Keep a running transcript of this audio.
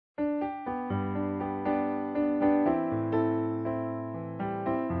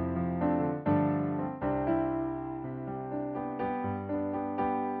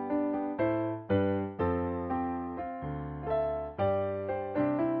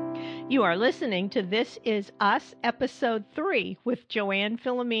You are listening to This Is Us, Episode 3, with Joanne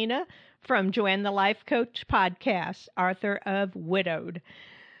Filomena from Joanne the Life Coach podcast, author of Widowed.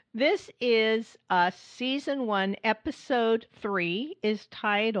 This is Us, Season 1, Episode 3, is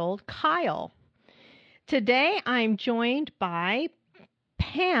titled Kyle. Today I'm joined by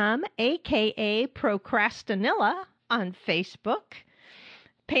Pam, a.k.a. Procrastinilla, on Facebook.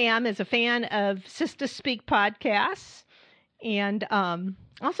 Pam is a fan of Sister Speak podcasts and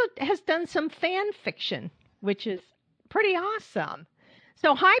also has done some fan fiction, which is pretty awesome.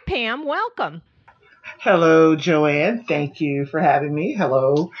 So, hi, Pam. Welcome. Hello, Joanne. Thank you for having me.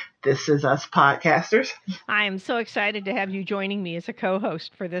 Hello, This Is Us podcasters. I am so excited to have you joining me as a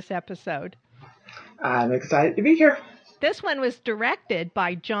co-host for this episode. I'm excited to be here. This one was directed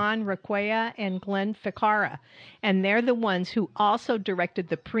by John Requia and Glenn Ficarra, and they're the ones who also directed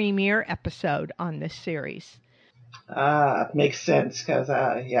the premiere episode on this series. Makes sense because,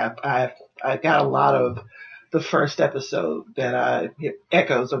 I got a lot of the first episode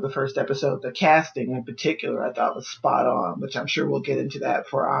echoes of the first episode. The casting in particular, I thought was spot on, which I'm sure we'll get into that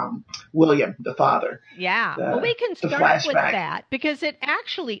for William, the father. Yeah, well, we can start with that because it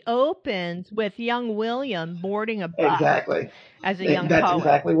actually opens with young William boarding a bus. Exactly. As a young That's poet.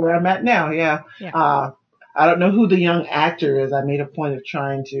 exactly where I'm at now, yeah. I don't know who the young actor is. I made a point of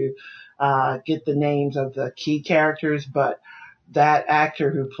trying to get the names of the key characters, but that actor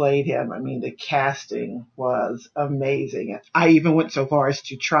who played him, I mean, the casting was amazing. I even went so far as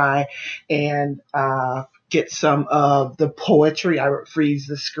to try and get some of the poetry. I would freeze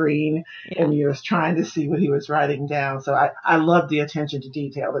the screen and was trying to see what he was writing down. So I love the attention to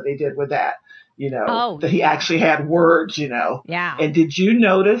detail that they did with that, that he actually had words, Yeah. And did you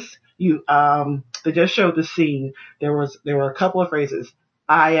notice they just showed the scene. There were a couple of phrases.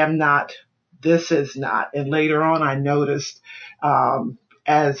 I am not, this is not. And later on I noticed,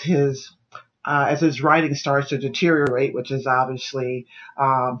 as his writing starts to deteriorate, which is obviously,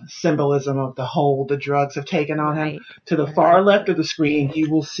 symbolism of the hold the drugs have taken on him. To the far left of the screen, you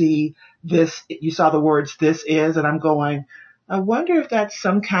will see this, you saw the words, this is, and I'm going, I wonder if that's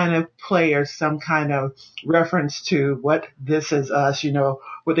some kind of play or some kind of reference to what This Is Us,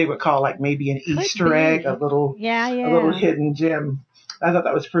 what they would call like maybe an Easter egg, a little hidden gem. I thought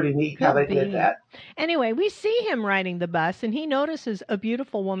that was pretty neat how they did that. Anyway, we see him riding the bus, and he notices a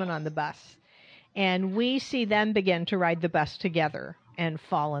beautiful woman on the bus. And we see them begin to ride the bus together and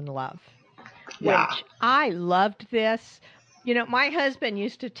fall in love. Yeah. Which I loved this. My husband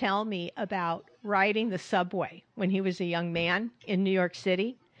used to tell me about riding the subway when he was a young man in New York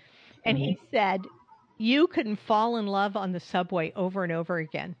City. And he said, you can fall in love on the subway over and over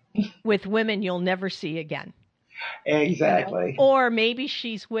again with women you'll never see again. Exactly. Or maybe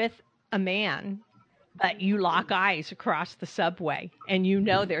she's with a man, but you lock eyes across the subway and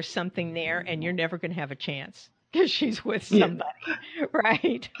there's something there and you're never going to have a chance because she's with somebody,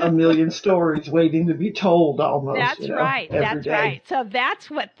 right? A million stories waiting to be told almost. That's right. That's day. Right. So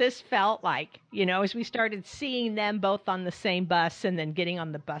that's what this felt like, as we started seeing them both on the same bus and then getting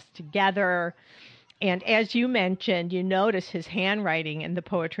on the bus together. And as you mentioned, you notice his handwriting in the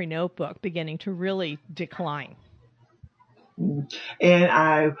poetry notebook beginning to really decline.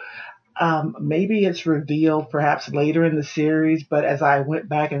 And maybe it's revealed perhaps later in the series, but as I went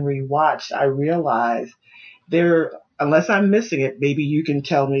back and rewatched, I realized unless I'm missing it, maybe you can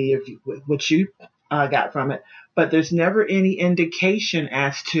tell me what you got from it, but there's never any indication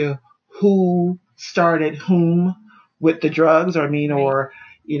as to who started whom with the drugs, or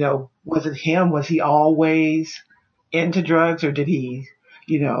was it him? Was he always into drugs, or did he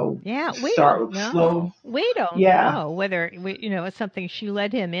we start don't know. slow? We don't know whether it's something she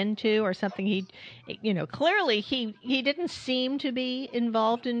led him into or something he clearly he didn't seem to be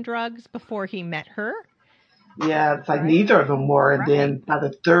involved in drugs before he met her. Yeah, it's like neither of them were. And then by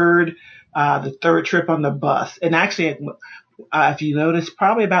the third trip on the bus, and actually, if you notice,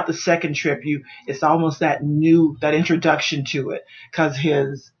 probably about the second trip, it's almost that introduction to it, because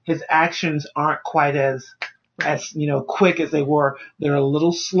his actions aren't quite as quick as they were. They're a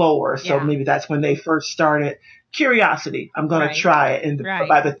little slower. So maybe that's when they first started. Curiosity. I'm going to try it. And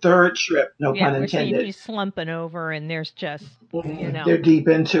by the third trip, no pun intended. He's slumping over and there's just, they're deep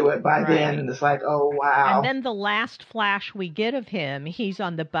into it by then. And it's like, oh, wow. And then the last flash we get of him, he's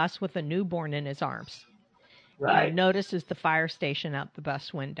on the bus with a newborn in his arms. Right. He notices the fire station out the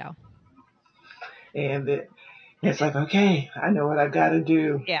bus window. And it's like, okay, I know what I've got to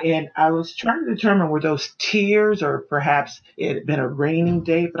do. Yeah. And I was trying to determine were those tears, or perhaps it had been a raining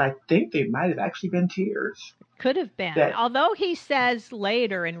day, but I think they might have actually been tears. Could have been. Although he says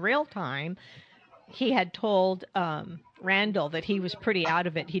later in real time, he had told Randall that he was pretty out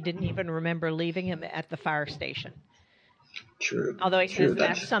of it. He didn't even remember leaving him at the fire station. True. Although he True. says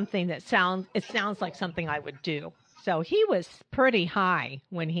that's something that sounds like something I would do. So he was pretty high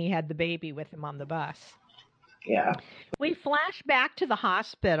when he had the baby with him on the bus. Yeah. We flash back to the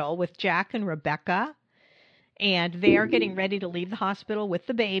hospital with Jack and Rebecca, and they're getting ready to leave the hospital with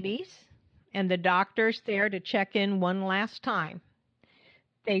the babies, and the doctor's there to check in one last time.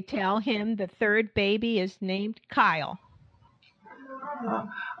 They tell him the third baby is named Kyle.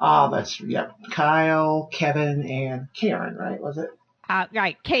 Kyle, Kevin, and Karen, right? Was it?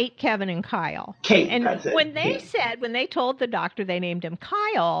 Right, Kate, Kevin, and Kyle. Kate, and that's it. when they told the doctor they named him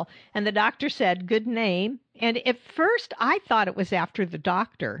Kyle, and the doctor said, good name. And at first I thought it was after the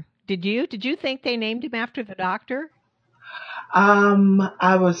doctor. Did you? Did you think they named him after the doctor?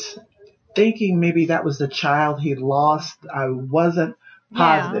 I was thinking maybe that was the child he lost. I wasn't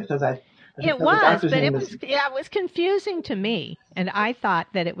positive because it was confusing to me, and I thought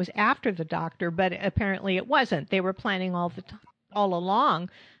that it was after the doctor, but apparently it wasn't. They were planning all along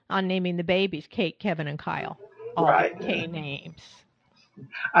on naming the babies Kate, Kevin, and Kyle. All right. K names.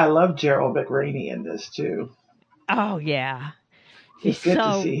 I love Gerald McRaney in this too. Oh yeah. It's good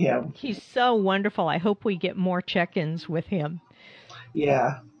to see him. He's so wonderful. I hope we get more check-ins with him.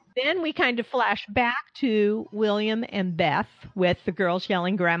 Yeah. Then we kind of flash back to William and Beth with the girls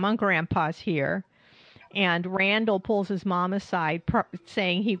yelling, Grandma and Grandpa's here. And Randall pulls his mom aside,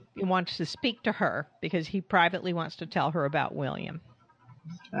 saying he wants to speak to her because he privately wants to tell her about William.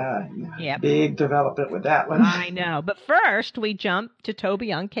 Big development with that one. I know. But first, we jump to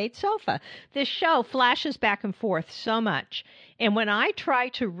Toby on Kate's sofa. This show flashes back and forth so much. And when I try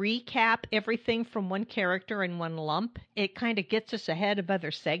to recap everything from one character in one lump, it kind of gets us ahead of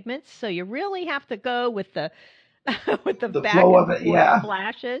other segments. So you really have to go with the back and forth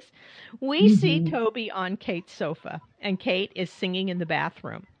flashes. We see Toby on Kate's sofa, and Kate is singing in the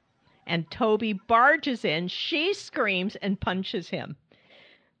bathroom. And Toby barges in, she screams and punches him.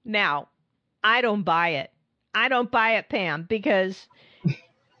 Now, I don't buy it. I don't buy it, Pam, because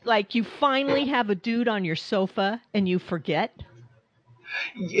like you finally have a dude on your sofa and you forget.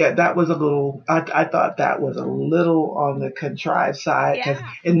 Yeah, that was a little, I thought that was a little on the contrived side,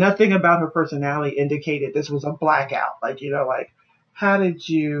 and nothing about her personality indicated this was a blackout. Like, how did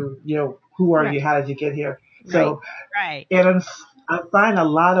you, who are you? How did you get here? So, and I find a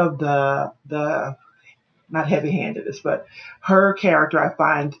lot of the not heavy-handedness, but her character, I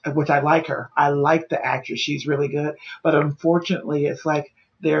find, which I like her. I like the actress. She's really good. But unfortunately, it's like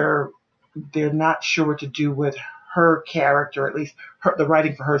they're not sure what to do with her character. At least the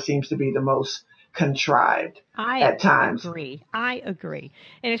writing for her seems to be the most contrived at times. I agree.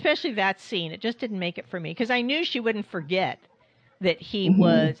 And especially that scene. It just didn't make it for me because I knew she wouldn't forget that he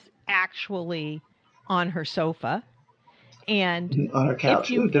was actually on her sofa. And on her couch. If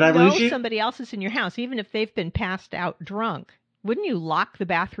you know somebody else is in your house, even if they've been passed out drunk, wouldn't you lock the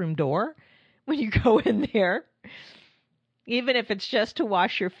bathroom door when you go in there? Even if it's just to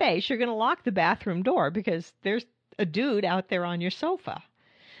wash your face, you're going to lock the bathroom door because there's a dude out there on your sofa.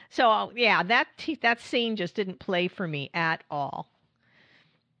 So, yeah, that scene just didn't play for me at all.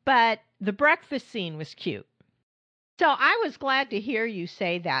 But the breakfast scene was cute. So I was glad to hear you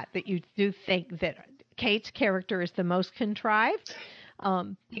say that you do think that Kate's character is the most contrived,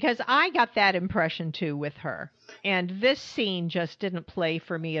 because I got that impression too with her. And this scene just didn't play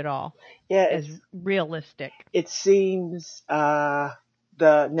for me at all. Yeah, as realistic. It seems they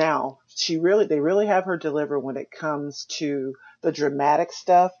really have her deliver when it comes to the dramatic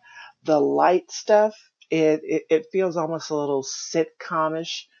stuff, the light stuff. It feels almost a little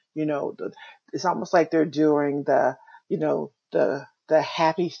sitcomish. It's almost like they're doing the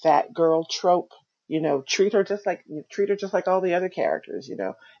happy fat girl trope. Treat her just like all the other characters.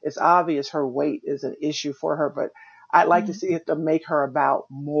 It's obvious her weight is an issue for her, but I'd like to see it to make her about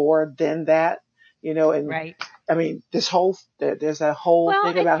more than that. Right. I mean, there's that whole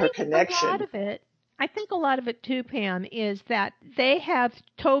thing about her connection. I think a lot of it too, Pam, is that they have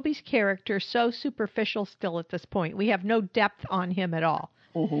Toby's character so superficial still at this point. We have no depth on him at all.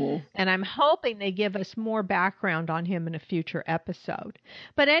 Mm-hmm. And I'm hoping they give us more background on him in a future episode.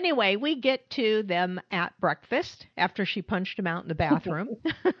 But anyway, we get to them at breakfast after she punched him out in the bathroom.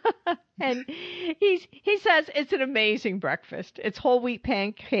 And he says it's an amazing breakfast. It's whole wheat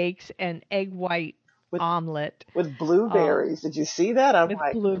pancakes and egg white omelet. With blueberries. Did you see that? With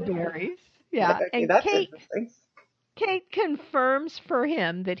blueberries. Yeah. And Kate confirms for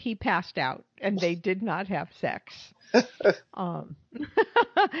him that he passed out and they did not have sex.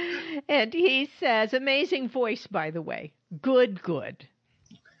 And he says, amazing voice, by the way. Good.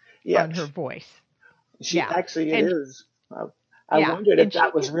 Yeah. On her voice. It is. I Yeah, wondered if and she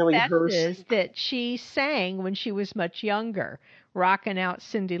that was really her. confesses that she sang when she was much younger, rocking out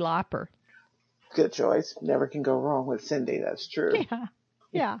Cyndi Lauper. Good choice. Never can go wrong with Cindy. That's true. Yeah,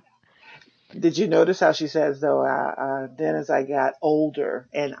 yeah, Did you notice how she says though? Then as I got older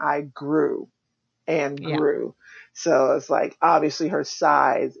and I grew and yeah, grew, so it's like obviously her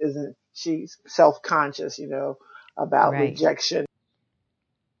size isn't. She's self-conscious, about right. rejection.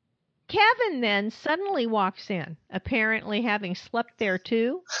 Kevin then suddenly walks in, apparently having slept there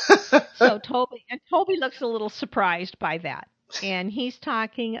too. So Toby looks a little surprised by that. And he's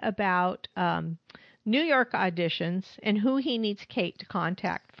talking about New York auditions and who he needs Kate to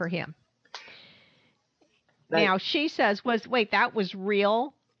contact for him. Like, Now she says, wait, that was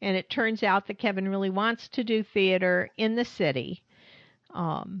real? And it turns out that Kevin really wants to do theater in the city.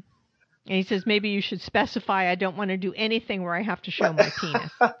 And he says, maybe you should specify I don't want to do anything where I have to show my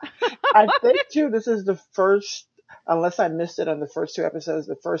penis. I think too, this is the first, unless I missed it on the first two episodes,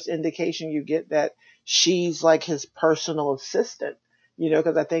 the first indication you get that she's like his personal assistant,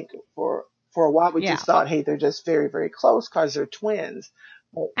 because I think for a while we just thought, hey, they're just very, very close because they're twins.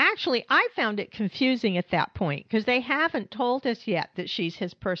 Actually, I found it confusing at that point because they haven't told us yet that she's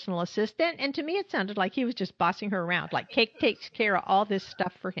his personal assistant. And to me, it sounded like he was just bossing her around, like Kate takes care of all this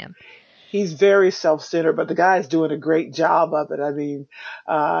stuff for him. He's very self-centered, but the guy's doing a great job of it. I mean,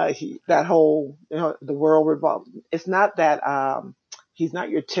 that whole, the world revolves. It's not that, he's not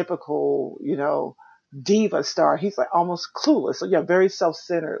your typical, diva star. He's like almost clueless. So yeah, very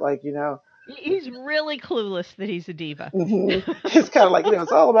self-centered, like, He's really clueless that he's a diva. It's kind of like,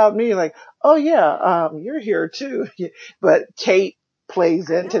 it's all about me. Like, oh yeah, you're here too. But Kate plays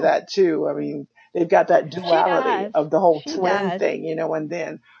into that too. I mean, they've got that duality of the whole twin thing, and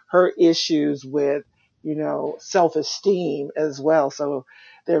then her issues with, self-esteem as well. So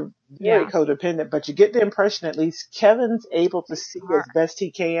they're very codependent, but you get the impression at least Kevin's able to see as best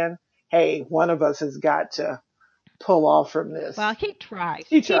he can. Hey, one of us has got to pull off from this. Well, he tries.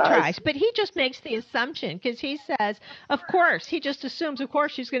 He tries, but he just makes the assumption because he says, of course, he just assumes, of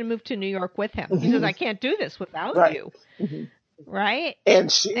course, she's going to move to New York with him. He says, I can't do this without you. Right? And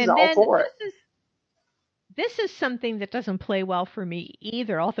she's all for it. This is something that doesn't play well for me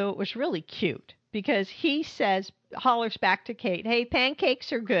either, although it was really cute because he hollers back to Kate, hey,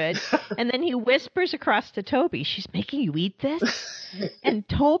 pancakes are good. And then he whispers across to Toby, she's making you eat this? And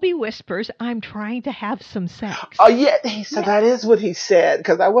Toby whispers, I'm trying to have some sex. Oh, yeah. So that is what he said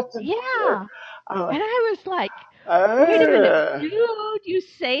because I wasn't sure. And I was like, wait a minute, dude, you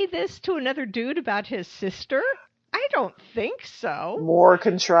say this to another dude about his sister? I don't think so. More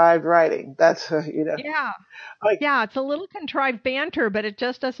contrived writing. That's, Yeah. Yeah, it's a little contrived banter, but it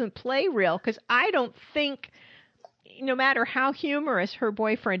just doesn't play real because I don't think, no matter how humorous her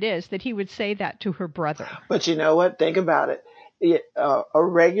boyfriend is, that he would say that to her brother. But you know what? Think about it. A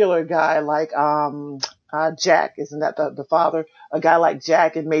regular guy like Jack, isn't that the father? A guy like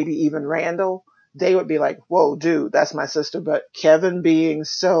Jack and maybe even Randall, they would be like, whoa, dude, that's my sister. But Kevin being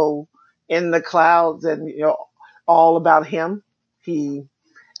so in the clouds and, all about him,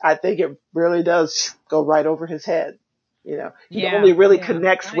 I think it really does go right over his head. He only really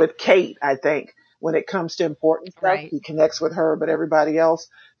connects with Kate, I think, when it comes to important stuff. He connects with her, but everybody else,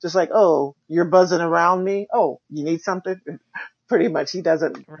 just like, oh, you're buzzing around me. Oh, you need something? Pretty much he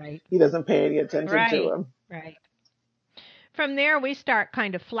doesn't pay any attention to him. Right. From there, we start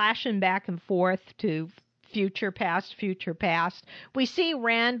kind of flashing back and forth to future, past. We see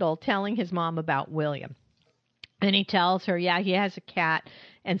Randall telling his mom about William. And he tells her, he has a cat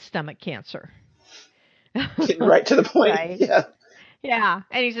and stomach cancer. Getting right to the point. Right? Yeah.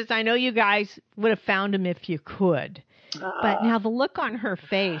 And he says, I know you guys would have found him if you could. But now the look on her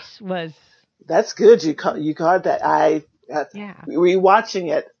face was... That's good. You caught that.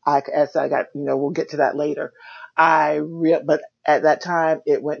 Rewatching it, as I got, we'll get to that later. But at that time,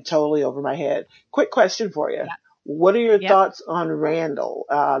 it went totally over my head. Quick question for you. Yeah. What are your thoughts on Randall,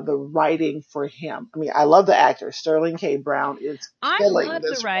 the writing for him? I mean, I love the actor. Sterling K. Brown is killing this. I love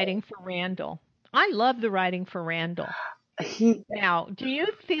the writing for Randall. Now, do you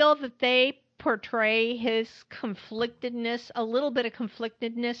feel that they portray his conflictedness, a little bit of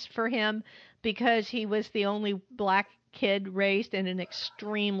conflictedness for him because he was the only black kid raised in an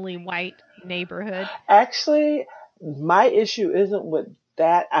extremely white neighborhood? Actually, my issue isn't with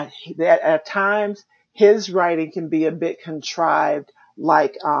that. At times, his writing can be a bit contrived,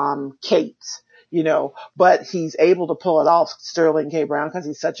 like Kate's, but he's able to pull it off, Sterling K. Brown, because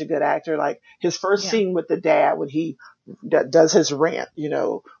he's such a good actor. Like his first scene with the dad when he does his rant,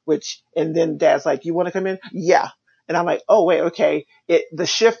 and then dad's like, you want to come in? Yeah. And I'm like, oh, wait, okay. The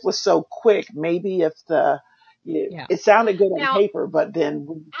shift was so quick. Maybe if Yeah. it sounded good on Now, paper, but then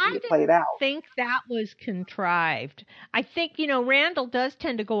when you see I it played didn't out, think that was contrived. I think, Randall does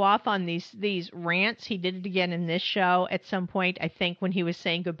tend to go off on these rants. He did it again in this show at some point, I think, when he was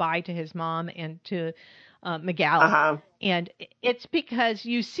saying goodbye to his mom and to Miguel. uh-huh. And it's because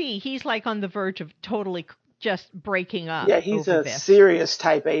you see he's like on the verge of totally just breaking up Yeah, he's over a this. serious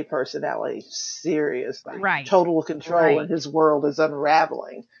type A personality. Serious, like Right. total control, and Right. his world is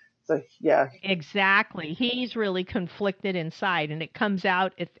unraveling. So yeah, Exactly. He's really conflicted inside, and it comes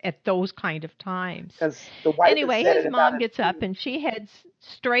out at those kind of times. because the wife has Anyway, said his it about mom him gets up too. and she heads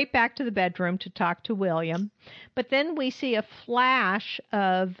straight back to the bedroom to talk to William. But then we see a flash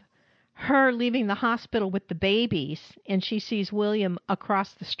of her leaving the hospital with the babies, and she sees William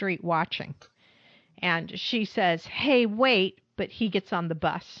across the street watching. And she says, "Hey, wait," but he gets on the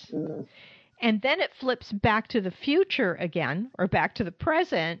bus. Mm. And then it flips back to the future again, or back to the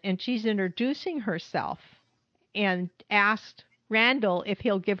present, and she's introducing herself and asked Randall if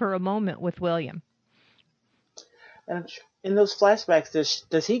he'll give her a moment with William. And in those flashbacks,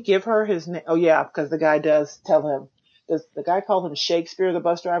 does he give her his name? Oh yeah, because the guy does tell him. Does the guy call him Shakespeare, the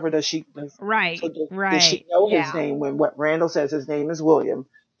bus driver? Does she? Right, So does right, she know his yeah, name when what Randall says his name is William?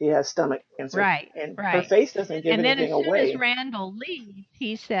 He has stomach cancer, right, and her right. face doesn't give And then as anything soon as away. Randall leaves,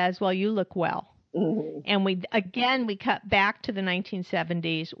 he says, "Well, you look well." Hmm. And we cut back to the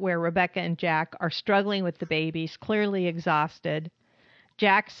 1970s where Rebecca and Jack are struggling with the babies, clearly exhausted.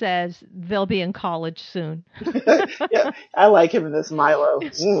 Jack says they'll be in college soon. Yeah, I like him in this Milo.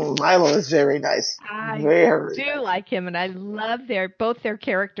 Milo is very nice. I Very do nice. like him, and I love both their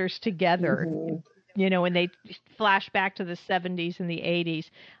characters together. Hmm. When they flash back to the 70s and the 80s,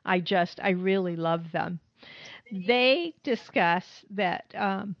 I really love them. They discuss that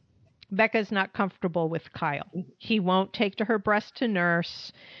Becca's not comfortable with Kyle. He won't take to her breast to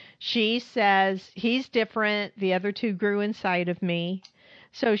nurse. She says he's different. The other two grew inside of me.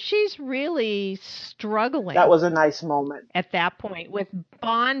 So she's really struggling That was a nice moment. at that point with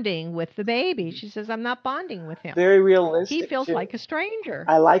bonding with the baby. She says, "I'm not bonding with him. Very He realistic feels too. like a stranger."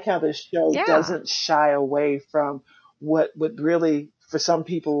 I like how this show Yeah, doesn't shy away from what would really, for some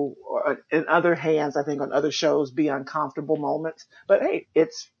people, or in other hands, I think on other shows, be uncomfortable moments. But hey,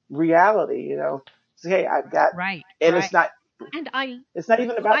 it's reality, So, hey, I've got, right, and right. And it's not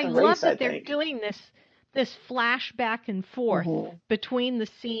even about I the love race, I that they're think. doing this flash back and forth Hmm. between the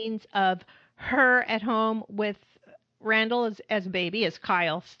scenes of her at home with Randall as a baby, as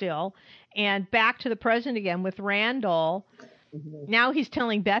Kyle still, and back to the present again with Randall. Hmm. Now he's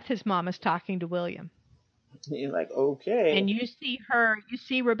telling Beth his mom is talking to William. You're like, okay, And you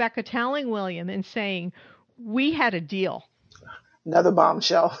see Rebecca telling William and saying, "We had a deal." another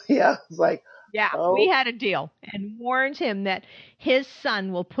bombshell. Yeah, it's like, Yeah, we oh, had a deal, and warns him that his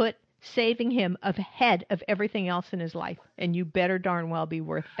son will put saving him ahead of everything else in his life, and you better darn well be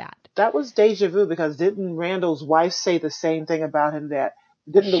worth that. that was deja vu because didn't Randall's wife say the same thing about him? That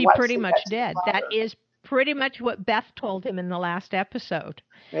didn't the She wife pretty say much that to the did. That father? is pretty much what Beth told him in the last episode.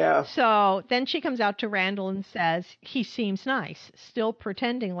 Yeah, So then she comes out to Randall and says, "He seems nice," still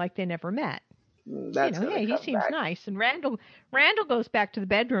pretending like they never met. that's gonna Hey, he come seems back. nice. And Randall goes back to the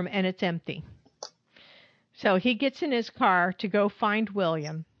bedroom and it's empty. So he gets in his car to go find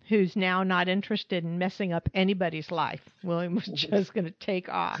William, who's now not interested in messing up anybody's life. William was just going to take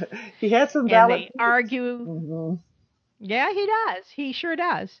off. He had some And valid they points. argue. Hmm. Yeah, he does. He sure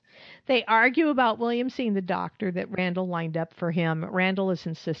does. They argue about William seeing the doctor that Randall lined up for him. Randall is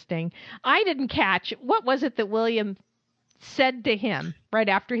insisting. I didn't catch. What was it that William said to him right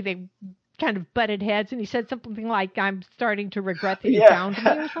after they kind of butted heads, and he said something like, "I'm starting to regret that you found me,"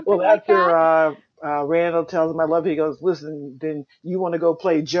 or something Well, like that? after Randall tells him I love you, he goes, listen, then you want to go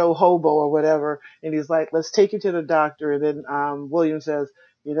play Joe Hobo or whatever. And he's like, let's take you to the doctor. And then William says,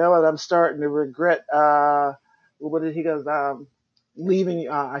 you know what, I'm starting to regret, what did he goes, leaving,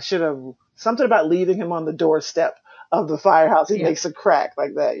 I should have, something about leaving him on the doorstep of the firehouse. He Yeah. makes a crack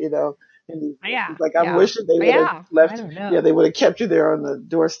like that, And Yeah. he's like, I'm wishing they would have I left, don't know. they would have kept you there on the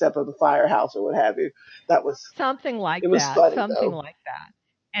doorstep of the firehouse or what have you. That was, Something like it was that. funny Something though. like that.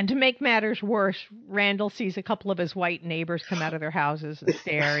 And to make matters worse, Randall sees a couple of his white neighbors come out of their houses and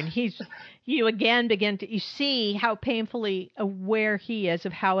stare. And you again begin to, you see how painfully aware he is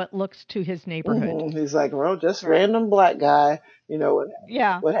of how it looks to his neighborhood. He's like, well, just Right. random black guy,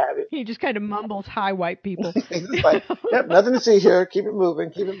 Yeah. what have you. He just kind of mumbles, "Hi, white people." He's like, yep, nothing to see here. Keep it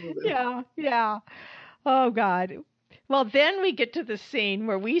moving. Yeah, yeah. Oh, God. Well, then we get to the scene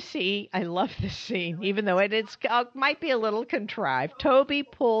where we see, I love this scene, even though might be a little contrived. Toby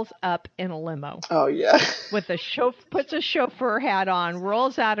pulls up in a limo Oh yeah. with puts a chauffeur hat on,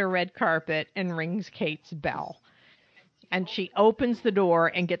 rolls out a red carpet, and rings Kate's bell. And she opens the door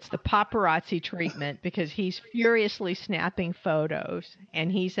and gets the paparazzi treatment because he's furiously snapping photos.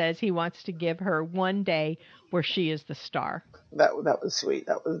 And he says he wants to give her one day where she is the star. That was sweet.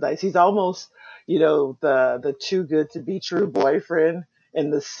 That was nice. He's almost, the too good to be true boyfriend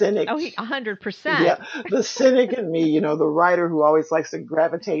and the cynic. Oh, 100%. Yeah, the cynic in me, the writer who always likes to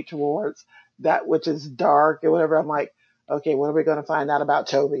gravitate towards that which is dark and whatever. I'm like, okay, what are we going to find out about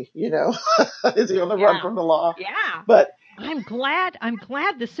Toby? Is he going to run from the law? Yeah. But I'm glad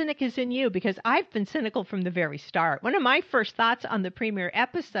the cynic is in you because I've been cynical from the very start. One of my first thoughts on the premiere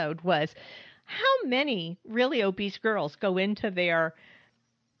episode was, how many really obese girls go into their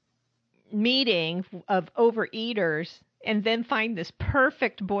meeting of overeaters and then find this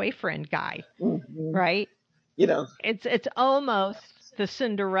perfect boyfriend guy, right? It's almost the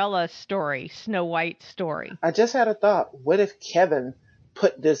Cinderella story, Snow White story. I just had a thought. What if Kevin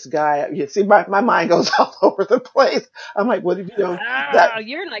put this guy, you see, my mind goes all over the place. I'm like, what if,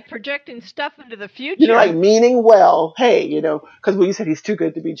 you're like projecting stuff into the future. Like meaning well, hey, because when you said he's too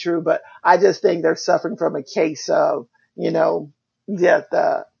good to be true, but I just think they're suffering from a case of,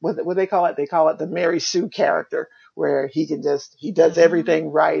 what they call it? They call it the Mary Sue character, where he does everything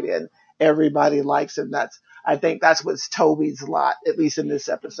right and everybody likes him. I think that's what's Toby's lot, at least in this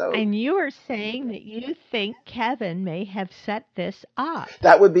episode. And you are saying that you think Kevin may have set this up.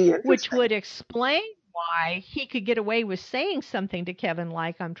 That would be interesting. Which would explain why he could get away with saying something to Kevin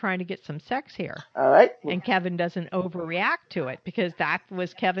like, I'm trying to get some sex here. All right. And Kevin doesn't overreact to it because that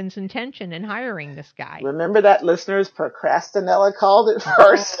was Kevin's intention in hiring this guy. Remember that, listeners? Procrastinella called it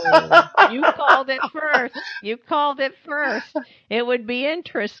first. You called it first. It would be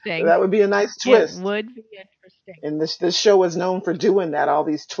interesting. That would be a nice twist. It would be interesting. And this show is known for doing that. All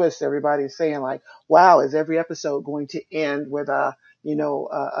these twists. Everybody's saying like, wow, is every episode going to end with a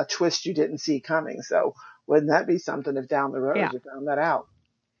twist you didn't see coming? So wouldn't that be something if down the road you found that out?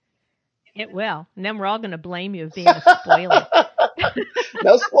 It will. And then we're all going to blame you of being a spoiler.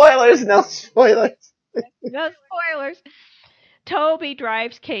 No spoilers. No spoilers. No spoilers. Toby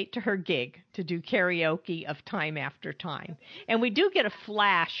drives Kate to her gig to do karaoke of Time After Time. And we do get a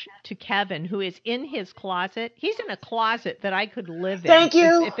flash to Kevin, who is in his closet. He's in a closet that I could live in. Thank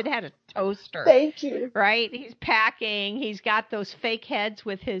you. If it had a toaster. Thank you. Right? He's packing. He's got those fake heads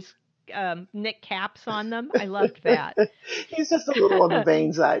with his knit caps on them. I loved that. He's just a little on the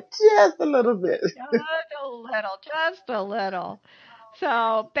vain side. Just a little bit. Just a little.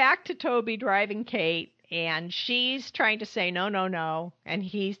 So back to Toby driving Kate. And she's trying to say, no. And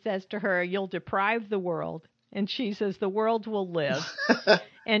he says to her, you'll deprive the world. And she says, the world will live.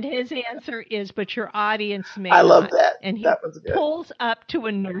 And his answer is, but your audience may not. I love that. And he that was good. Pulls up to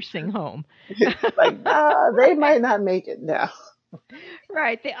a nursing home. Like, they might not make it now.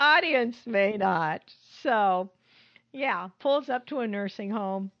 Right. The audience may not. So, pulls up to a nursing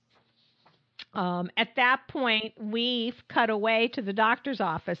home. At that point, we've cut away to the doctor's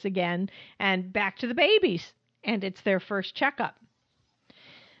office again and back to the babies, and it's their first checkup.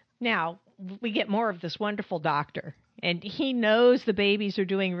 Now, we get more of this wonderful doctor, and he knows the babies are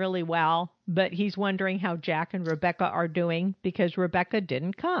doing really well, but he's wondering how Jack and Rebecca are doing because Rebecca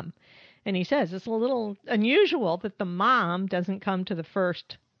didn't come. And he says it's a little unusual that the mom doesn't come to the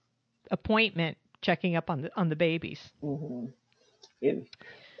first appointment checking up on the babies. Mm-hmm.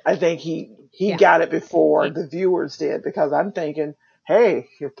 I think he got it before the viewers did, because I'm thinking, hey,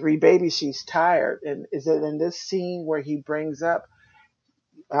 your 3 babies, she's tired. And is it in this scene where he brings up,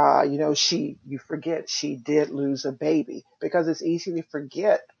 you forget she did lose a baby, because it's easy to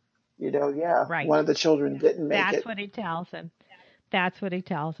forget, right. One of the children didn't make it. That's what he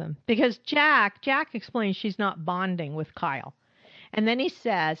tells him. Because Jack explains she's not bonding with Kyle. And then he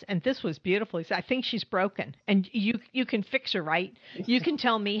says, and this was beautiful, he said, I think she's broken. And you can fix her, right? You can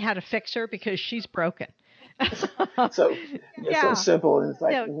tell me how to fix her because she's broken. So simple. And it's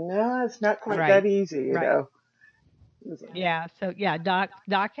like, no, it's not quite that easy, you know. Yeah. So, Doc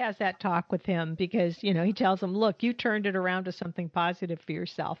has that talk with him because, he tells him, look, you turned it around to something positive for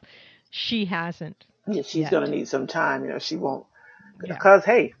yourself. She hasn't. Yeah, she's going to need some time. She won't. Because,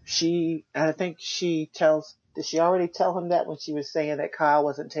 hey, I think did she already tell him that when she was saying that Kyle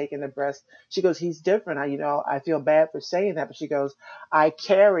wasn't taking the breast? She goes, he's different. I feel bad for saying that. But she goes, I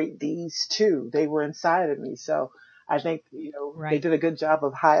carried these 2. They were inside of me. So I think, they did a good job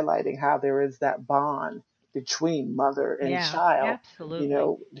of highlighting how there is that bond between mother and Yeah, child. You absolutely.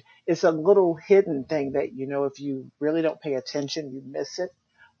 know, it's a little hidden thing that, you know, if you really don't pay attention, you miss it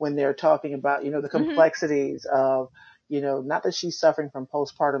when they're talking about, you know, the Hmm. complexities of, you know, not that she's suffering from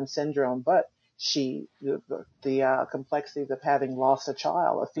postpartum syndrome, but the complexities of having lost a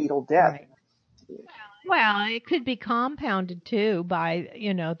child, a fetal death. Right. Well, it could be compounded too by,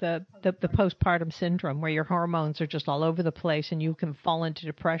 the postpartum syndrome where your hormones are just all over the place and you can fall into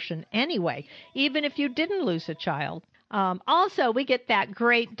depression anyway, even if you didn't lose a child. Also, we get that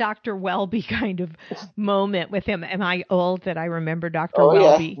great Dr. Welby kind of moment with him. Am I old that I remember Dr. Oh yeah,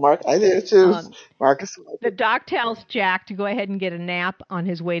 Welby? Mark, I do too. Um, Marcus, the doc tells Jack to go ahead and get a nap on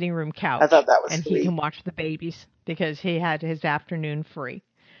his waiting room I thought couch that was and he sweet. can watch the babies because he had his afternoon free.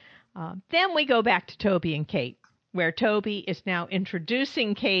 Then we go back to Toby and Kate, where Toby is now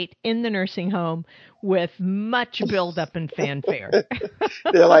introducing Kate in the nursing home with much buildup and fanfare.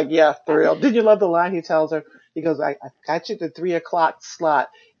 They're like, yeah, for real. Did you love the line he tells her? He goes, I got you the 3 o'clock slot.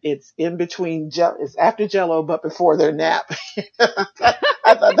 It's in between, it's after Jello, but before their nap.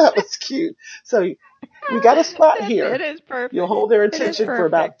 I thought that was cute. So we got a spot It here. is You'll perfect. hold their It is attention for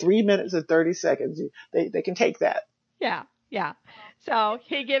about perfect. 3 minutes and 30 seconds. They can take that. Yeah, yeah. So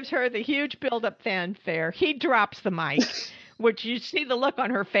he gives her the huge buildup fanfare. He drops the mic, which you see the look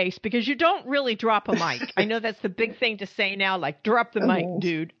on her face because you don't really drop a mic. I know that's the big thing to say now, like, drop the mic, Mhm.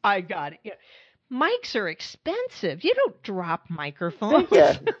 dude. I got it. Yeah. Mics are expensive. You don't drop microphones.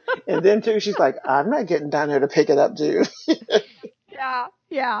 Yeah. And then too, she's like, I'm not getting down there to pick it up, dude. Yeah,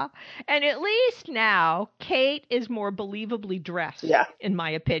 yeah. And at least now, Kate is more believably dressed, Yeah. in my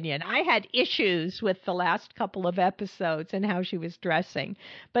opinion. I had issues with the last couple of episodes and how she was dressing.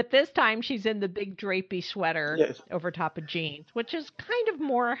 But this time she's in the big drapey sweater Yes. over top of jeans, which is kind of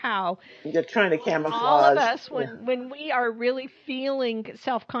more how You're trying to all of camouflage. us, Yeah. when we are really feeling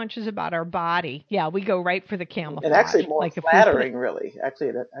self-conscious about our body, yeah, we go right for the And actually camouflage. more Like if we put flattering, really.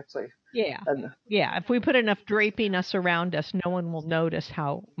 Actually, yeah. uh, Yeah, if we put enough drapiness around us, no one will notice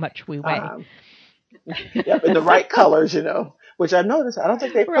how much we weigh. um, yep, in the right colors, you know, which I noticed. I don't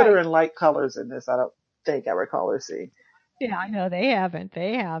think they put her Right. in light colors in this. I don't think I recall her seeing. Yeah, I know they haven't.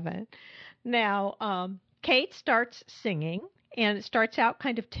 They haven't. Now, Kate starts singing, and it starts out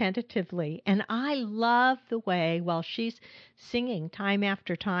kind of tentatively. And I love the way, while she's singing time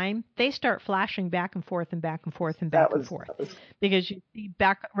after time, they start flashing back and forth and back and forth and That back and was, forth. that was Because you see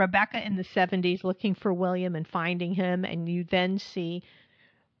Rebecca in the 70s looking for William and finding him, and you then see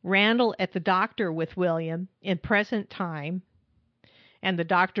Randall at the doctor with William in present time, and the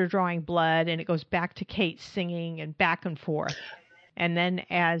doctor drawing blood, and it goes back to Kate singing and back and forth. And then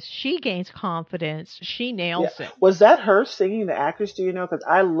as she gains confidence, she yeah. nails it. Was that her singing, the actress? Do you know? Because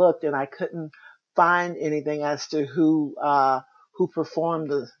I looked and I couldn't find anything as to who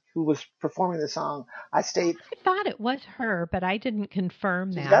was performing the song. I stayed. I thought it was her, but I didn't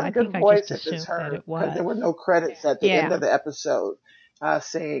confirm She's that. got a I good think I just voice if it's assumed that her it because there was. were no credits at the end Yeah. of the episode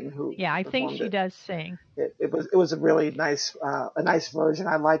saying who Yeah, I think performed she it. does sing. It was a really nice version.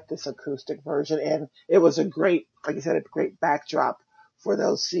 I like this acoustic version, and it was a great, like you said, a great backdrop for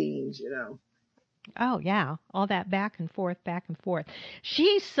those scenes. You know, Oh, yeah. All that back and forth, back and forth.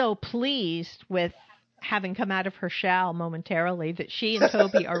 She's so pleased with having come out of her shell momentarily that she and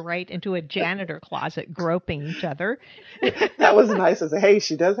Toby are right into a janitor closet groping each other. that was nice. I said, hey,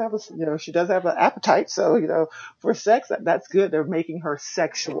 she does have an appetite, so for sex, that's good. They're making her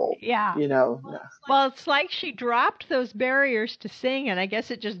sexual. Yeah. You know, Well, it's like she dropped those barriers to sing, and I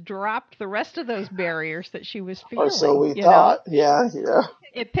guess it just dropped the rest of those barriers that she was or so feeling, we thought. Yeah,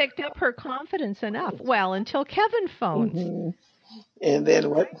 It picked up her confidence enough. Well, until Kevin phones, hmm And then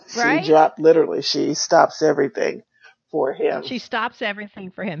what? She right? dropped literally. She stops everything for him. She stops everything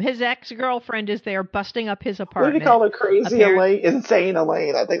for him. His ex-girlfriend is there busting up his What did he apartment. call her? Crazy Elaine? Insane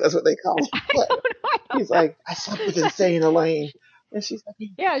Elaine. I think that's what they call her. I don't know. He's like, I slept with Insane Elaine. And she's like,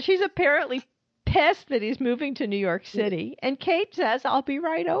 Yeah, she's apparently pissed that he's moving to New York City. And Kate says, I'll be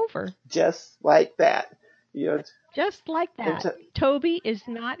right over. just like that. Just like And that. Toby is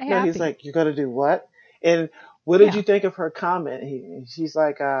not happy. no, he's like, you're going to do what? And what did Yeah. you think of her comment? She's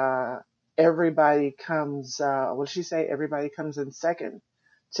like, everybody comes, what did she say? Everybody comes in second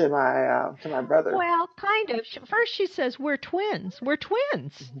to my brother. Well, kind of. First she says, we're twins. We're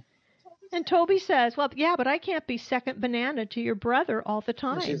twins. And Toby says, well, yeah, but I can't be second banana to your brother all the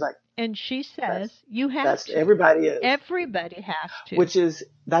time. And she's like, and she says, you have that's to. everybody is. Everybody has to.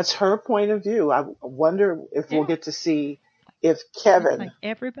 That's her point of view. I wonder if we'll get to see if Kevin, like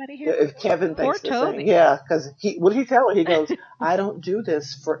everybody here, if Kevin thinks or the Toby. same. Yeah, because what did he tell her? He goes, I don't do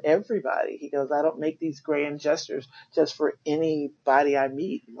this for everybody. He goes, I don't make these grand gestures just for anybody I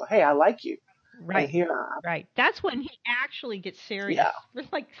meet. Hey, I like you. And Right. here, Right. That's when he actually gets serious. yeah, For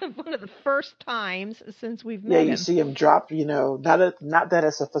like one of the first times since we've yeah, met you him. see him drop, not that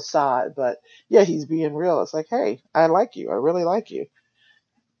it's a facade, but yeah, he's being real. It's like, hey, I like you. I really like you.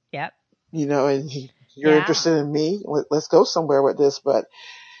 Yep. And you're Yeah. interested in me. Let's go somewhere with this. But,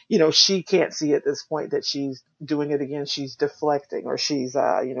 she can't see at this point that she's doing it again. She's deflecting, or she's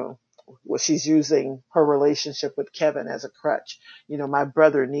using her relationship with Kevin as a crutch. My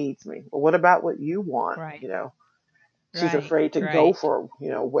brother needs me. Well, what about what you want? Right. She's Right. afraid to go Right. for,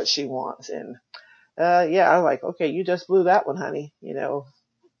 what she wants. And, yeah, I'm like, okay, you just blew that one, honey.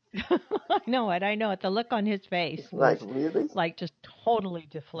 I know it. I know it. The look on his face Like, was really? like just totally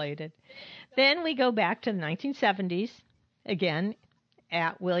deflated. Then we go back to the 1970s again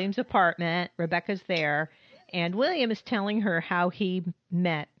at William's apartment. Rebecca's there, and William is telling her how he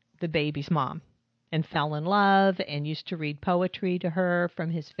met the baby's mom and fell in love and used to read poetry to her from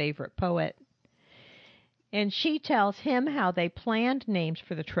his favorite poet. And she tells him how they planned names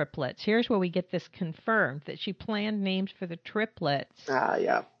for the triplets. Here's where we get this confirmed that she planned names for the triplets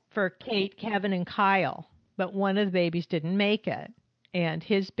Yeah. for Kate, Kevin, and Kyle, but one of the babies didn't make it, and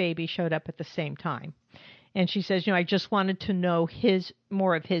his baby showed up at the same time. And she says, I just wanted to know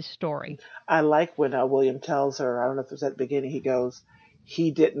more of his story. I like when William tells her, I don't know if it was at the beginning, he goes,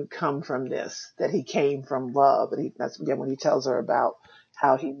 he didn't come from this, that he came from love. And that's again when he tells her about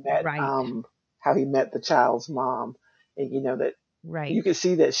how he met, Right. the child's mom. And that Right. you could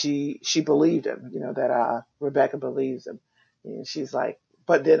see that she believed him, that Rebecca believes him. And she's like,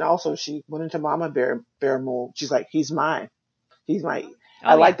 but then also she went into Mama Bear mold. She's like, he's mine. He's my,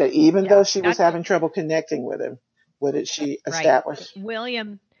 I like that even though she was having trouble connecting with him, what did she establish?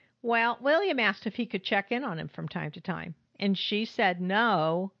 William asked if he could check in on him from time to time, and she said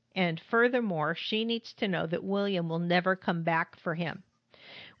no. And furthermore, she needs to know that William will never come back for him,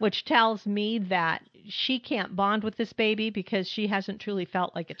 which tells me that she can't bond with this baby because she hasn't truly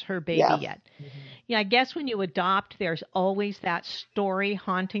felt like it's her baby yet. Mm-hmm. Yeah, I guess when you adopt, there's always that story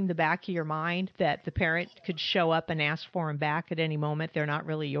haunting the back of your mind that the parent could show up and ask for him back at any moment. They're not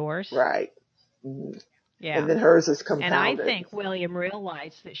really yours. Right. Mm-hmm. Yeah. And then hers is compounded. And I think William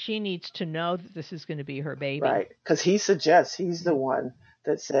realized that she needs to know that this is going to be her baby. Right. Because he's the one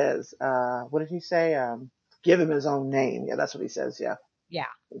that says, what did he say? Give him his own name. Yeah, that's what he says. Yeah.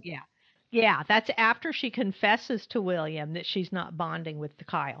 Yeah, that's after she confesses to William that she's not bonding with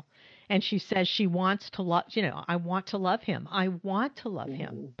Kyle. And she says she wants to love, I want to love him. I want to love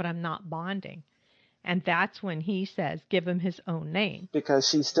him, but I'm not bonding. And that's when he says, give him his own name. Because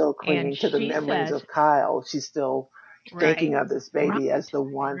she's still clinging to the memories of Kyle. She's still thinking of this baby as the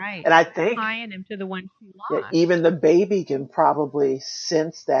one. Right. And I think tying him to the one she lost. Even the baby can probably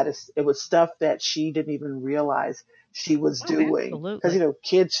sense that it was stuff that she didn't even realize she was doing. Because,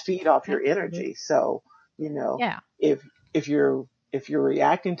 kids feed off your energy. So, if you're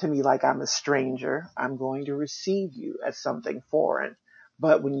reacting to me like I'm a stranger, I'm going to receive you as something foreign.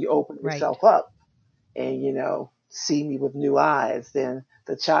 But when you open yourself up and, see me with new eyes, then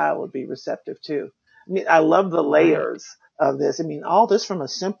the child would be receptive too. I mean, I love the layers of this. I mean, all this from a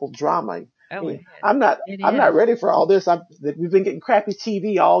simple drama. I'm not ready for all this. We've been getting crappy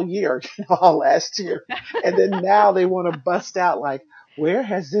TV all year, all last year. And then now they want to bust out like, where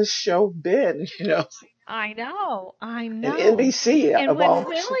has this show been? I know. And NBC. And when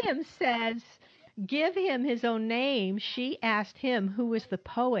William says, give him his own name, she asked him who was the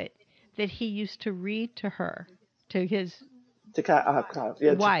poet that he used to read to her, to his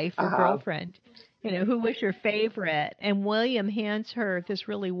wife or girlfriend. Who was your favorite? And William hands her this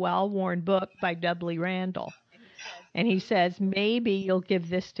really well-worn book by Dudley Randall. And he says, maybe you'll give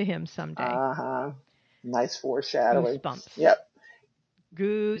this to him someday. Nice foreshadowing. Goosebumps. Yep.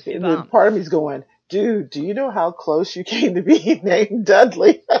 Goosebumps. And then part of me's going, dude, do you know how close you came to being named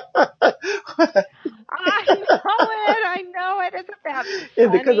Dudley? I know it. Isn't that funny?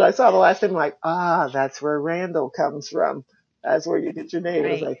 And because I saw the last name, I'm like, that's where Randall comes from. That's where you get your name.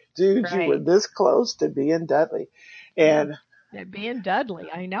 It was like, dude, you were this close to being Dudley. And being Dudley,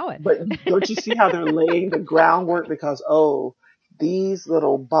 I know it. But don't you see how they're laying the groundwork? Because, these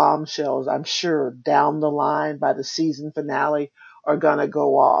little bombshells, I'm sure down the line by the season finale are going to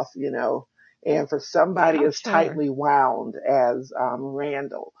go off, and for somebody as tightly wound as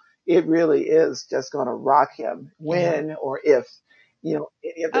Randall, it really is just going to rock him when or if, any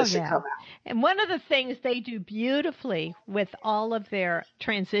of this should come out. And one of the things they do beautifully with all of their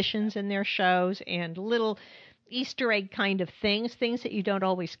transitions in their shows and little Easter egg kind of things that you don't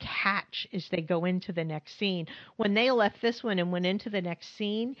always catch as they go into the next scene. When they left this one and went into the next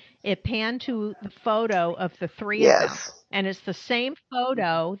scene, it panned to the photo of the three of them. Yes. And it's the same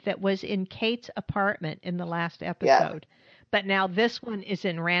photo that was in Kate's apartment in the last Yeah. episode. But now this one is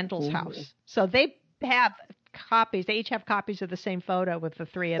in Randall's Mhm. house. So they have copies. They each have copies of the same photo with the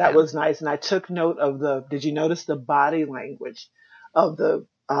three of That them. was nice. And I took note of did you notice the body language of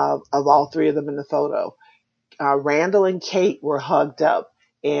of all three of them in the photo? Randall and Kate were hugged up,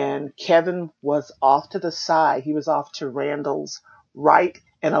 and Kevin was off to the side. He was off to Randall's right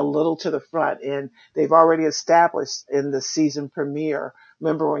and a little to the front. And they've already established in the season premiere.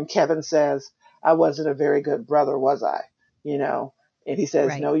 Remember when Kevin says, "I wasn't a very good brother, was I?" You know, and he says,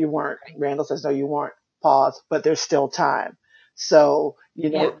 Right. "No, you weren't." Randall says, "No, you weren't." Pause, but there's still time. So,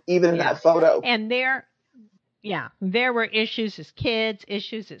 Yeah. even in Yeah. that photo, And there were issues as kids,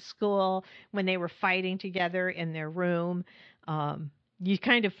 issues at school when they were fighting together in their room. You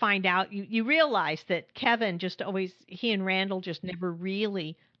kind of find out, you realize that Kevin just always, he and Randall just never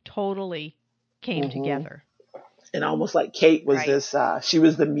really totally came Mhm. together. and almost like Kate was Right. she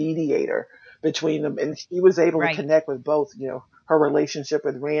was the mediator between them, and she was able to Right. connect with both. Her relationship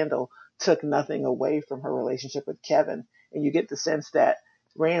with Randall took nothing away from her relationship with Kevin, and you get the sense that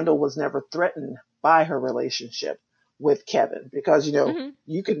Randall was never threatened by her relationship with Kevin, because Hmm.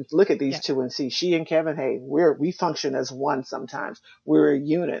 you can look at these Yeah. two and see she and Kevin, hey, we function as one sometimes. We're a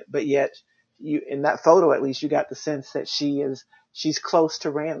unit, but yet you in that photo at least you got the sense that she's close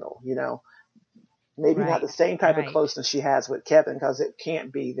to Randall. Maybe not the Right. same type of Right. closeness she has with Kevin, because it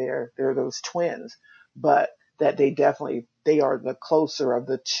can't be. They're those twins, but that they are the closer of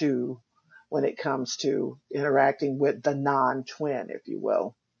the two when it comes to interacting with the non-twin, if you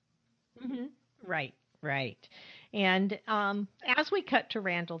will. Hmm. Right. Right. And as we cut to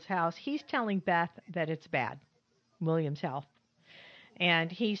Randall's house, he's telling Beth that it's bad, William's health.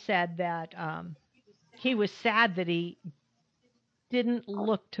 And he said that he was sad that he didn't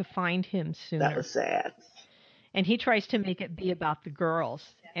look to find him That was sooner. sad. And he tries to make it be about the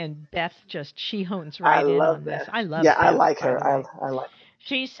girls. And Beth she hones I right in love on this. Beth. I Yeah, love I Beth, like by her. the way. I like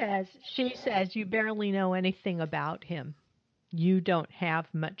She says, you barely know anything about him. You don't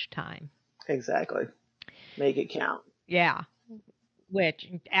have much time. exactly. Make it count. Yeah, which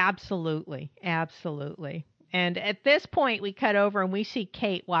absolutely, absolutely. And at this point, we cut over and we see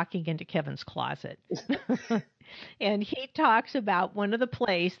Kate walking into Kevin's closet. And he talks about one of the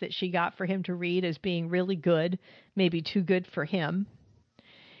plays that she got for him to read as being really good, maybe too good for him.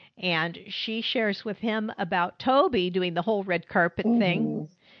 And she shares with him about Toby doing the whole red carpet thing,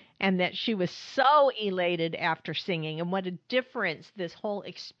 Hmm. and that she was so elated after singing and what a difference this whole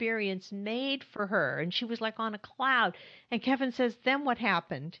experience made for her. And she was like on a cloud. And Kevin says, "Then what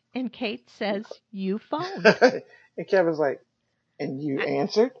happened?" And Kate says, "You phoned." And Kevin's like, "And you I,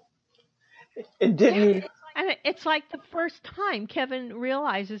 answered? And didn't yeah. you?" And it's like the first time Kevin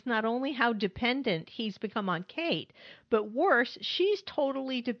realizes not only how dependent he's become on Kate, but worse, she's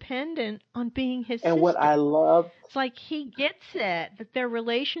totally dependent on being his And what I sister. love, It's like he gets it that their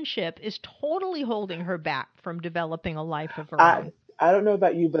relationship is totally holding her back from developing a life of her I own. I don't know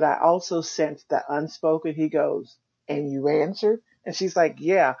about you, but I also sense that unspoken. He goes, "And you answered?" And she's like,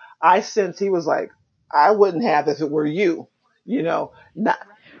 "Yeah." I sense he was like, "I wouldn't have if it were you."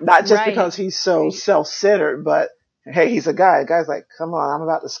 Not just Right. because he's so self-centered, but hey, he's a guy. The guy's like, "Come on, I'm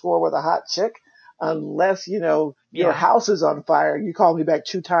about to score with a hot chick. Unless, your Yeah. house is on fire, you call me back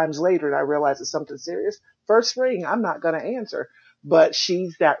 2 times later and I realize it's something serious. First ring, I'm not going to answer." But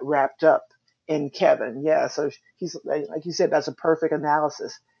she's that wrapped up in Kevin. Yeah. So he's like you said, that's a perfect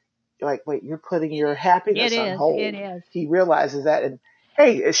analysis. You're like, wait, you're putting your It happiness on is. It hold. is. He realizes that. And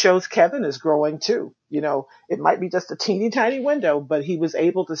hey, it shows Kevin is growing too. It might be just a teeny tiny window, but he was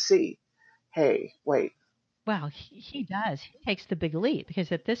able to see, hey, wait. Well, he does. He takes the big leap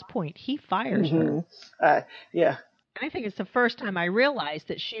because at this point he fires her. Hmm. Yeah. I think it's the first time I realized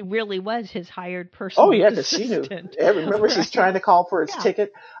that she really was his hired Oh personal yeah, because she knew. assistant. Remember, she's Right. trying to call for his Yeah.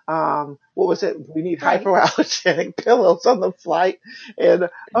 ticket. What was it? We need Right. hypoallergenic pillows on the flight. And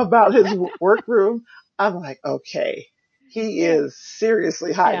about his workroom, I'm like, okay, he Yeah. is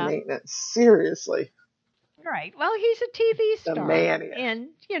seriously high Yeah. maintenance. Seriously, Right. Well, he's a TV the star. man is. And,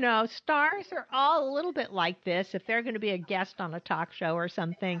 stars are all a little bit like this. If they're going to be a guest on a talk show or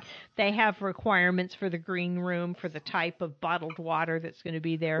something, they have requirements for the green room, for the type of bottled water that's going to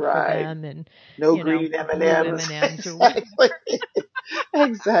be there for Right. them, and, No green blue M&Ms. M&Ms or whatever. Exactly.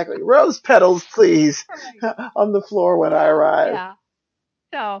 Exactly. Rose petals, please, Right. on the floor when I arrive. Yeah.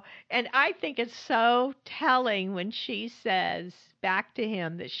 So, and I think it's so telling when she says back to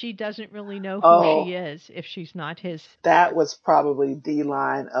him that she doesn't really know who she Oh, is if she's not his. that was probably the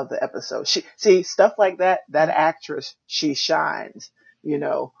line of the episode. She see stuff like that. That actress, she shines. You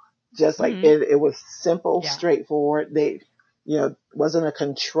know, just like Mm-hmm. it was simple, Yeah, straightforward. They, wasn't a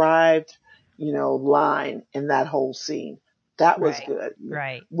contrived, line in that whole scene. That was right, good.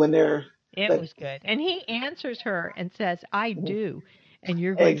 right. When they're It like, was good. And he answers her and says, I do, and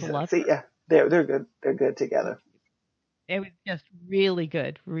you're going to love see, her. yeah, they're good. They're good together. It was just really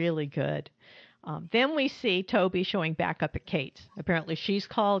good, really good. Then we see Toby showing back up at Kate's. Apparently, she's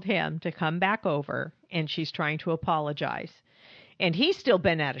called him to come back over, and she's trying to apologize. And he's still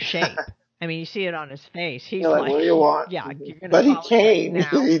been out of shape. I mean, you see it on his face. You're He's like, like, what do you want? yeah, you're going to But he apologize came. now.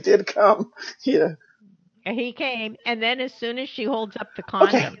 He did come. Yeah. And he came, and then as soon as she holds up the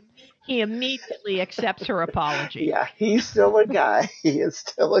Okay. condom, he immediately accepts her apology. Yeah, he's still a guy. He is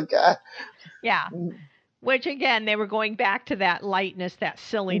still a guy. Yeah. Which again, they were going back to that lightness, that Mhm.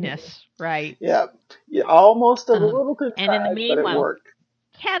 silliness, right? Yeah. Yeah, almost a Um, little and in the contrived, but it meanwhile, worked.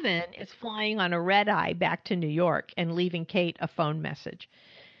 Kevin is flying on a red eye back to New York and leaving Kate a phone message,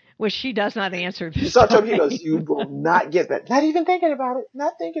 which she does not answer You this saw Toby, he time. goes, you will not get that. Not even thinking about it.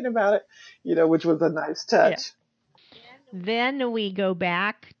 Not thinking about it. Which was a nice Yeah. touch. Then we go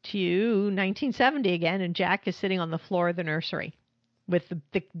back to 1970 again, and Jack is sitting on the floor of the nursery with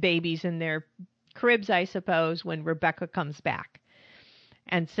the babies in their cribs, I suppose, when Rebecca comes back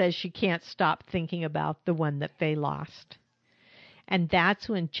and says she can't stop thinking about the one that they lost. And that's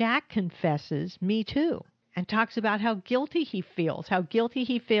when Jack confesses, me too, and talks about how guilty he feels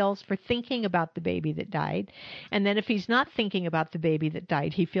for thinking about the baby that died. And then if he's not thinking about the baby that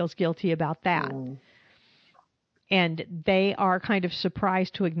died, he feels guilty about that. Mm, And they are kind of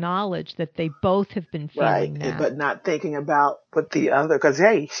surprised to acknowledge that they both have been right. feeling that. But not thinking about what the other, because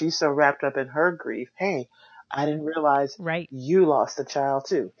hey, she's so wrapped up in her grief. Hey, I didn't realize Right. you lost a child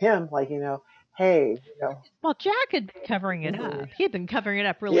too. Him, like, hey, Well, Jack had been covering it mhm. up. He had been covering it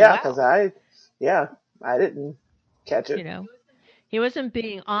up really Yeah, because well. I didn't catch it. You know, he wasn't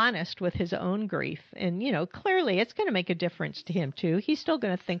being honest with his own grief. And, clearly it's going to make a difference to him, too. He's still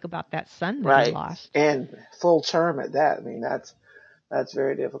going to think about that son that he Right. lost. And full term at that. I mean, that's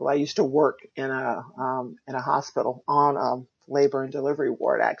very difficult. I used to work in a hospital on a labor and delivery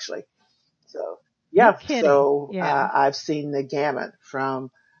ward, actually. So No yeah, kidding. so Yeah. I've seen the gamut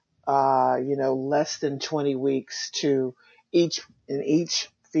from less than 20 weeks to each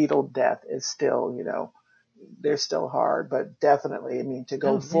fetal death is still, they're still hard, but definitely, I mean, to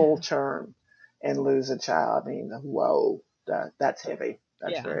go Oh, yeah. full term and lose a child, I mean, whoa, that's heavy.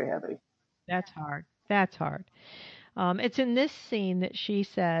 That's Yeah. very heavy. That's hard. That's hard. It's in this scene that she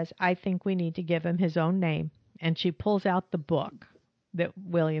says, I think we need to give him his own name. And she pulls out the book that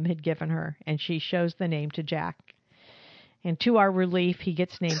William had given her, and she shows the name to Jack. And to our relief, he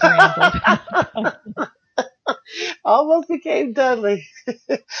gets named Randall. Almost became Dudley.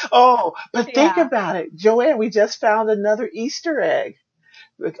 Oh, but think Yeah. about it. Joanne, we just found another Easter egg.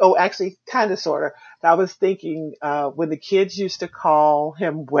 Oh, actually, kind of, sort of. I was thinking, when the kids used to call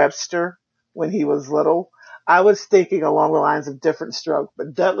him Webster when he was little, I was thinking along the lines of Different Strokes,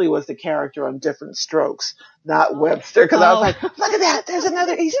 but Dudley was the character on Different Strokes, not Webster, because I was like, look at that, there's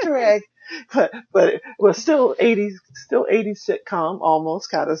another Easter egg. But it was still 80s sitcom, almost,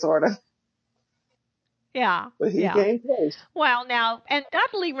 kind of, sort of. Yeah. But he Yeah. came close. Well, now, and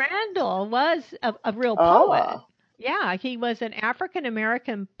Dudley Randall was a real poet. Yeah, he was an African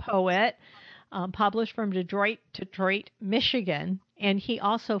American poet, published from Detroit, Michigan, and he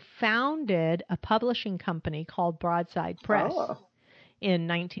also founded a publishing company called Broadside Press in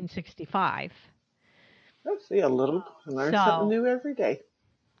 1965. Let's see, learn something new every day.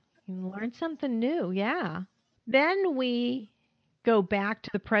 You learn something new, yeah. Then we go back to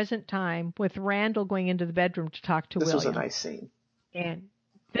the present time with Randall going into the bedroom to talk to William. This was a nice scene. And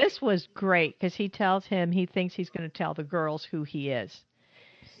this was great because he tells him he thinks he's going to tell the girls who he is.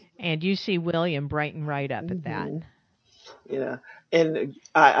 And you see William brighten right up at that. And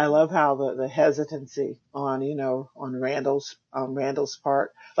I love how the hesitancy on, on Randall's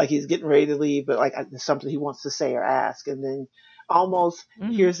part, like he's getting ready to leave, but like there's something he wants to say or ask. And then almost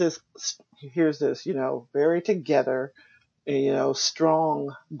here's this, very together,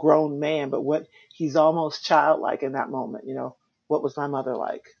 strong grown man, but what he's almost childlike in that moment, what was my mother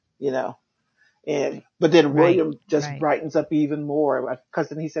like, but then William just brightens up even more because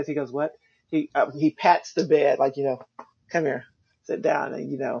then he says, he goes, what? He pats the bed like, come here, sit down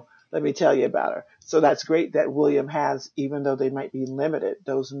and, let me tell you about her. So that's great that William has, even though they might be limited,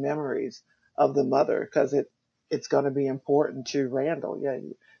 those memories of the mother because it's going to be important to Randall,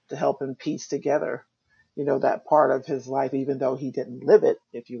 to help him piece together, that part of his life, even though he didn't live it,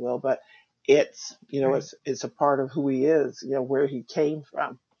 if you will, but it's, Right. it's a part of who he is, where he came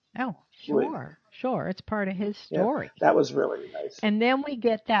from. Oh, Would- sure. It's part of his Yeah, story. that was really nice. And then we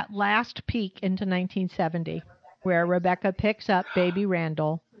get that last peek into 1970 where Rebecca picks up baby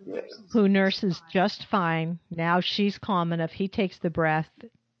Randall, Yes. who nurses just fine. Now she's calm enough. He takes the breast,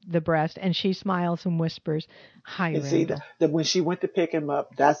 and she smiles and whispers, "Hi, And see, Randall." when she went to pick him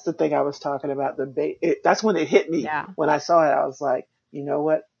up, that's the thing I was talking about. That's when it hit me. Yeah. When I saw it, I was like, you know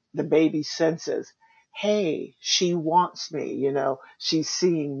what? The baby senses, hey, she wants me, she's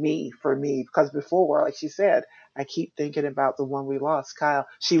seeing me for me. Because before, like she said, I keep thinking about the one we lost, Kyle.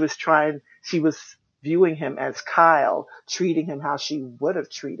 She was viewing him as Kyle, treating him how she would have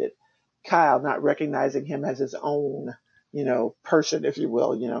treated Kyle, not recognizing him as his own, person, if you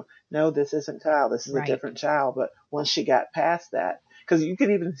will, no, this isn't Kyle. This is a Right. different child. But once she got past that, because you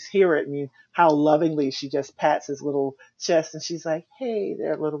can even hear it, how lovingly she just pats his little chest and she's like, hey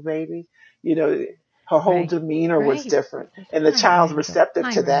there, little baby. Her whole Right. demeanor was Right. different. And the Hi, child's Randall. receptive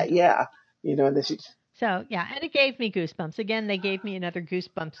Hi, to that. Randall. Yeah. And then So, yeah, and it gave me goosebumps. Again, they gave me another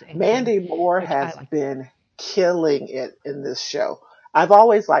goosebumps ending, Mandy Moore which has I like. been killing it in this show. I've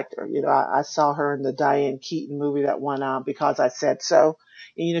always liked her. I saw her in the Diane Keaton movie that won Because I Said So.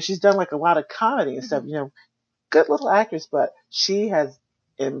 And, she's done like a lot of comedy and stuff, good little actress, but she has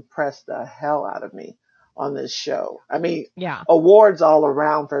impressed the hell out of me on this show. I mean, Yeah. awards all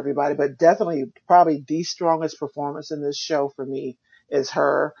around for everybody, but definitely probably the strongest performance in this show for me is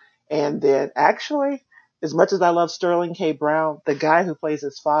her. And then actually, as much as I love Sterling K. Brown, the guy who plays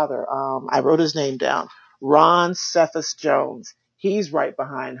his father, I wrote his name down, Ron Cephas Jones. He's right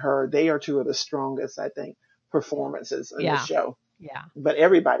behind her. They are two of the strongest, I think, performances in the show. Yeah. But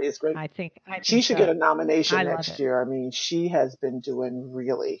everybody is great. I think She should so. get a nomination I love next it. year. I mean, she has been doing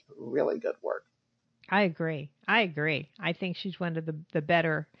really, really good work. I agree. I think she's one of the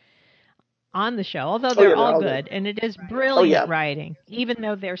better on the show, although they're all good. And it is brilliant writing. Even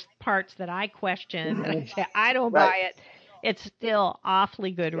though there's parts that I question, that I say, I don't buy it, it's still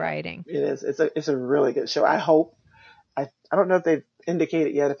awfully good writing. It is. It's a really good show. I hope, I don't know if they've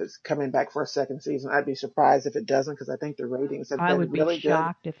indicated yet if it's coming back for a second season. I'd be surprised if it doesn't, because I think the ratings have I been would be really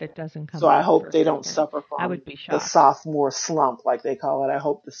shocked if it doesn't come good. So back I hope for a they don't second. suffer I from would be the shocked. sophomore slump, like they call it. I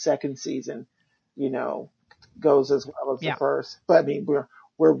hope the second season, goes as well as the first. But I mean,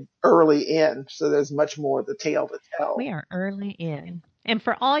 we're early in, so there's much more of the tale to tell. We are early in. And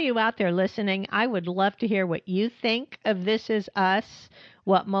for all you out there listening, I would love to hear what you think of This Is Us,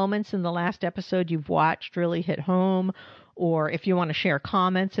 what moments in the last episode you've watched really hit home, or if you want to share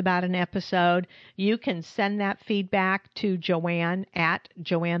comments about an episode, you can send that feedback to Joanne at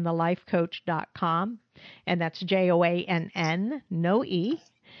joannethelifecoach.com, and that's JOANN, no E.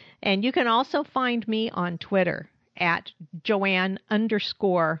 And you can also find me on Twitter at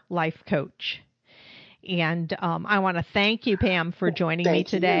Joanne_lifecoach. And I want to thank you, Pam, for joining me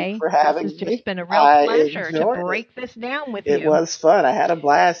today. You for having this has me. just been a real pleasure to break this down with you. It was fun. I had a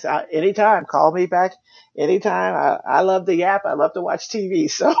blast. Anytime. Call me back anytime. I love the app. I love to watch TV.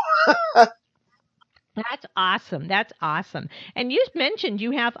 So That's awesome. And you mentioned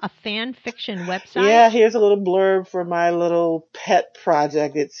you have a fan fiction website. Yeah, here's a little blurb for my little pet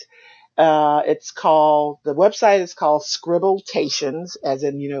project. It's called, the website is called Scribbletations, as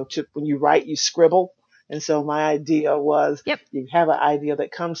in, when you write, you scribble. And so my idea was, you have an idea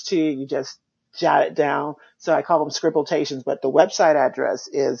that comes to you, you just jot it down. So I call them Scribbletations, but the website address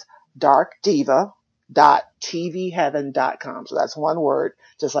is darkdiva.tvheaven.com. So that's one word,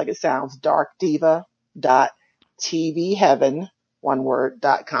 just like it sounds, darkdiva.tvheaven, one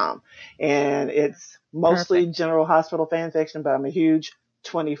word.com. And it's mostly General Hospital fan fiction, but I'm a huge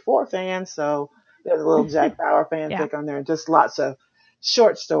 24 fan, so there's a little Jack Bauer fanfic on there, and just lots of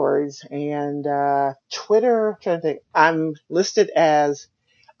short stories. And Twitter, trying to think, I'm listed as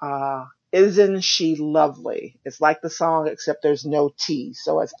Isn't She Lovely? It's like the song, except there's no T,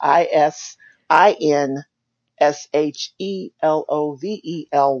 so it's ISINSHELOVELY.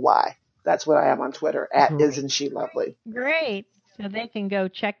 That's what I am on Twitter, at Isn't She Lovely. Great. So they can go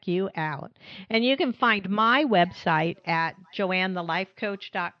check you out. And you can find my website at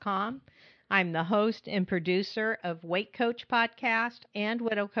joannethelifecoach.com. I'm the host and producer of Weight Coach Podcast and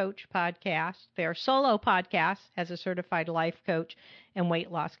Widow Coach Podcast. They're solo podcasts as a certified life coach and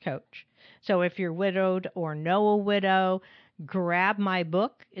weight loss coach. So if you're widowed or know a widow, grab my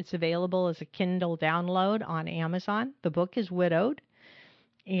book. It's available as a Kindle download on Amazon. The book is Widowed.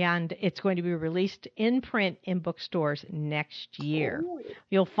 And it's going to be released in print in bookstores next year. Ooh.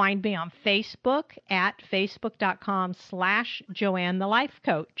 You'll find me on Facebook at facebook.com/Joanne the Life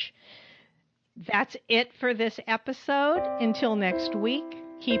Coach. That's it for this episode. Until next week,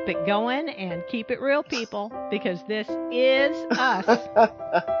 keep it going and keep it real, people, because this is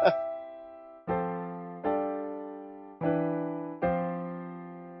us.